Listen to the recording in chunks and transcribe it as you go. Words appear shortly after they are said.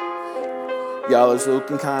Y'all is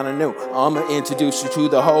looking kinda new. I'ma introduce you to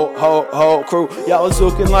the whole crew. Y'all is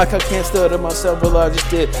looking like I can't stutter myself, well I just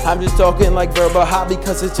did. I'm just talking like verbal high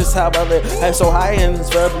because it's just how I live. I'm so high in this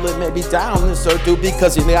verbal, it may be down in so do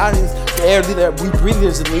because in the audience, the air that we breathe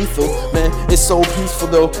is lethal. Man, it's so peaceful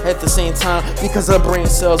though at the same time because our brain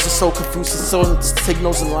cells are so confused. It's so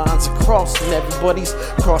signals and lines are crossing. Everybody's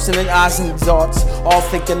crossing their eyes and thoughts, all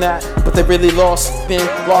thinking that, but they really lost. Been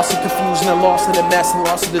lost in confusion and lost in the mess and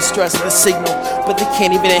lost in the stress of the signal. But they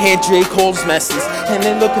can't even hear J. Cole's message. And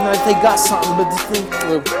they're looking like they got something but to think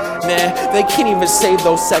through. Man, they can't even save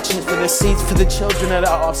those sections for the seats for the children that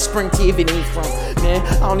our offspring to even eat from. Man,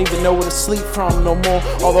 I don't even know where to sleep from no more.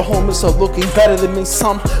 All the homeless are looking better than me.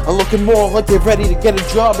 Some are looking more like they're ready to get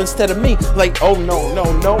a job instead of me. Like, oh no,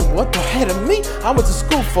 what the heck of me? I went to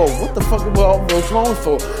school for. What the fuck were all those loans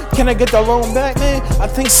for? Can I get that loan back, man? I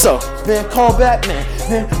think so. Man, call back, man.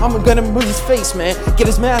 Man, I'm gonna move his face, man. Get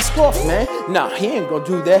his mask off, man. Nah, he ain't gonna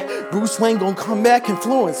do that. Bruce Wayne gonna come back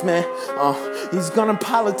influence, man. He's gonna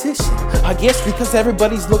politician. I guess because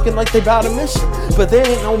everybody's looking like they about a mission. But there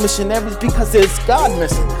ain't no missionaries because there's God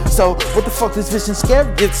missing. So what the fuck is vision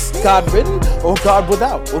scared? It's God ridden or God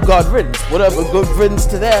without or God riddance. Whatever, good riddance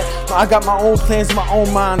to that. I got my own plans in my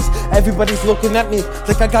own minds. Everybody's looking at me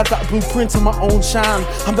like I got the blueprints of my own shine.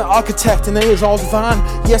 I'm the architect and it is all divine.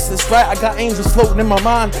 Yes, that's right, I got angels floating in my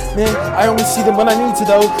mind. Man, I only see them when I need to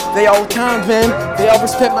though. They all kind, man. They all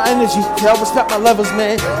respect my energy. They all respect my levels,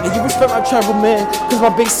 man. And you respect my treble, man. Cause my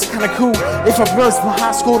bass is kinda cool. If I run from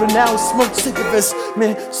high school to now, smoke cigarettes,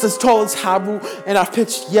 man. It's as tall as Hyrule. And I've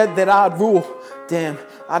pitched yet that I'd rule. Damn,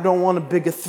 I don't want a bigger